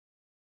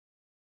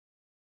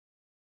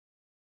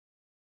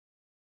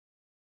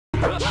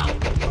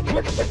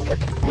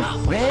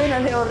Buena,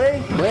 Leo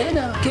Rey.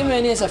 Buena, ¿quién me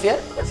venía a desafiar?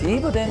 Sí,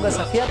 pues te vengo a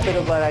desafiar,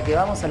 pero para que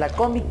vamos a la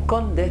Comic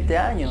Con de este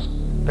año.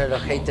 Pero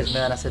los haters me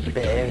van a hacer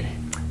pebre.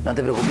 No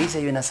te preocupes,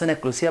 hay una zona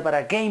exclusiva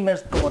para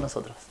gamers como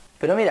nosotros.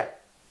 Pero mira,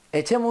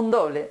 echemos un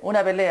doble,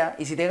 una pelea,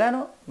 y si te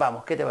gano,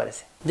 vamos, ¿qué te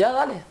parece? Ya,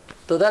 dale.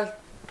 Total,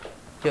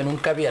 yo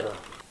nunca pierdo.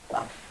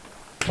 Vamos.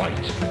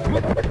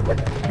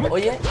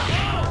 Oye,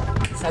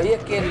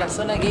 ¿sabías que en la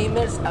zona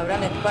gamers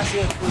habrán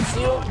espacios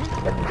exclusivos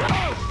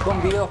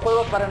con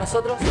videojuegos para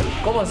nosotros?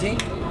 ¿Cómo así?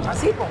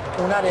 Así, pues,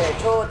 un área de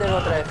shooter,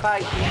 otra de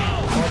fight,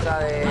 otra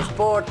de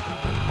sport,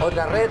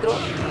 otra retro,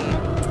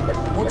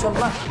 muchos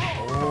más.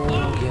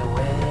 ¡Qué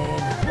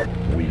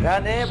buena!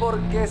 Gané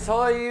porque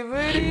soy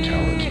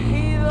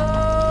brígido.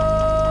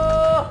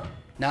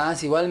 Nada,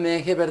 si igual me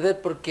dejé perder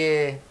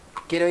porque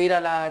quiero ir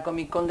a la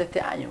Comic Con de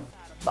este año.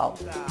 Vamos.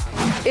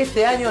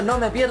 Este año no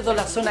me pierdo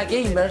la zona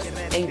gamers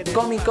en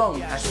Comic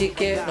Con, así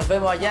que nos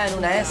vemos allá. En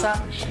una de esas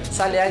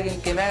sale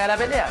alguien que me haga la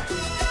pelea.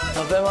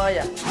 Nos vemos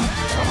allá.